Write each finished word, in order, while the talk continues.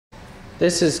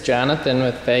This is Jonathan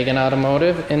with Fagan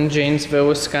Automotive in Janesville,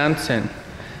 Wisconsin.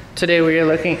 Today we are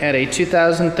looking at a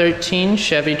 2013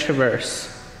 Chevy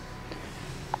Traverse.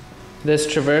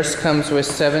 This Traverse comes with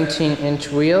 17-inch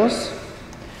wheels.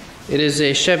 It is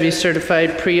a Chevy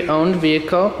certified pre-owned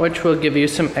vehicle, which will give you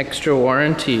some extra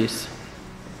warranties.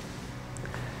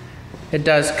 It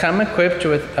does come equipped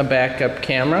with a backup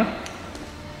camera.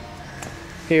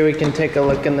 Here we can take a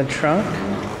look in the trunk.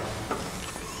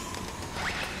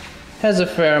 Has a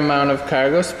fair amount of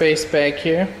cargo space back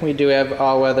here. We do have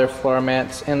all-weather floor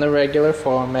mats and the regular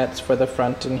floor mats for the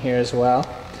front in here as well.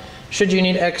 Should you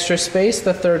need extra space,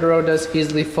 the third row does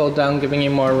easily fold down, giving you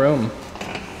more room.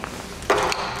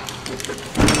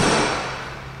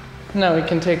 Now we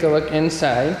can take a look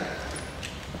inside.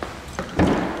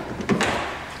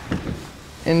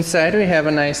 Inside we have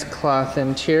a nice cloth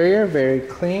interior, very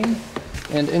clean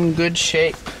and in good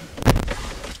shape.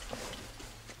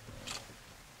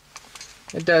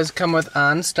 It does come with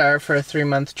OnStar for a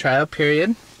 3-month trial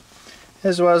period,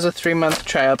 as well as a 3-month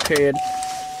trial period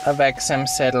of XM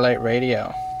satellite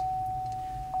radio.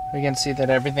 We can see that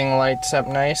everything lights up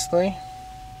nicely.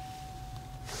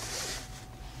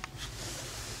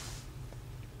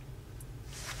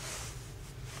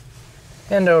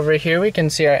 And over here we can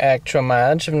see our actual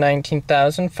mileage of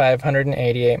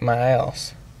 19,588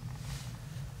 miles.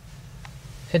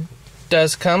 It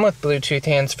does come with Bluetooth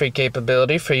hands-free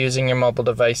capability for using your mobile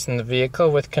device in the vehicle,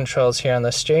 with controls here on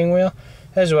the steering wheel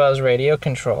as well as radio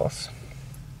controls.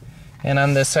 And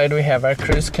on this side we have our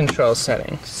cruise control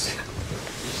settings.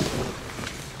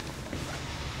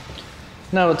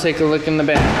 Now we'll take a look in the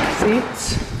back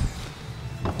seats.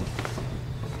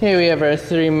 Here we have our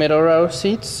 3 middle row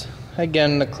seats.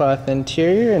 Again, the cloth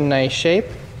interior in nice shape.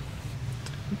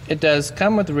 It does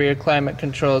come with rear climate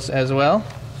controls as well.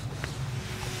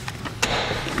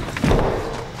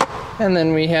 And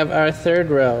then we have our 3rd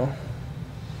row.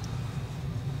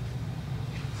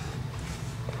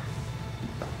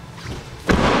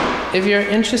 If you're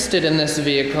interested in this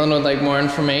vehicle and would like more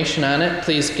information on it,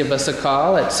 please give us a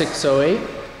call at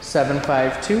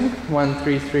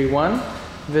 608-752-1331.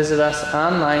 Visit us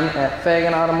online at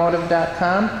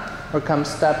faganautomotive.com or come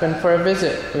stop in for a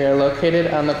visit. We are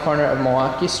located on the corner of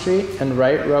Milwaukee Street and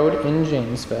Wright Road in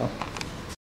Janesville.